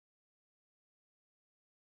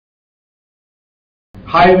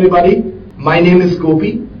Hi everybody, my name is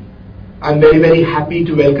Gopi. I'm very happy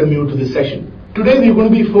to welcome you to this session. Today we're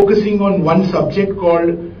going to be focusing on one subject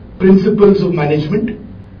called Principles of Management.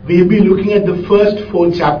 We'll be looking at the first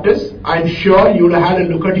 4 chapters. I'm sure you would have had a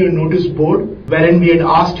look at your notice board wherein we had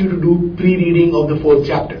asked you to do pre-reading of the 4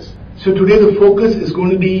 chapters. So today the focus is going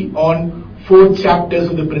to be on 4 chapters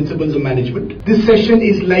of the Principles of Management. This session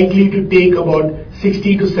is likely to take about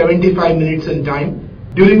 60 to 75 minutes in time.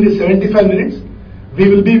 During the 75 minutes, we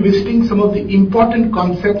will be visiting some of the important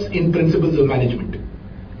concepts in Principles of Management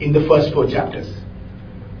in the first 4 chapters.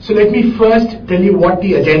 So let me first tell you what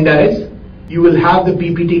the agenda is. You will have the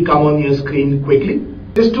PPT come on your screen quickly.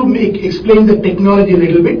 Just to explain the technology a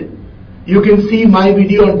little bit, you can see my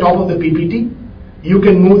video on top of the PPT. You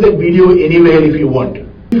can move that video anywhere if you want.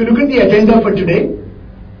 If you look at the agenda for today,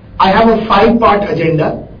 I have a 5-part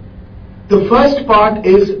agenda. The first part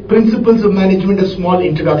is Principles of Management, a small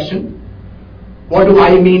introduction. What do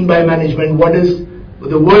I mean by management? What does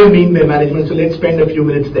the world mean by management? So let's spend a few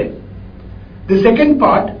minutes there. The second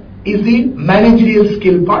part is the managerial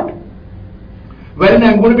skill part, wherein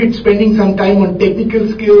I'm going to be spending some time on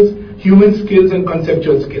technical skills, human skills and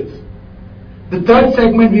conceptual skills. The third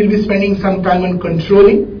segment we'll be spending some time on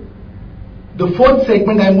controlling. The fourth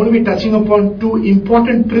segment I'm going to be touching upon 2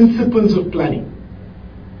 important principles of planning.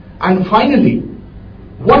 And finally,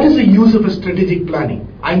 what is the use of a strategic planning?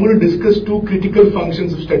 I'm going to discuss 2 critical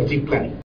functions of strategic planning.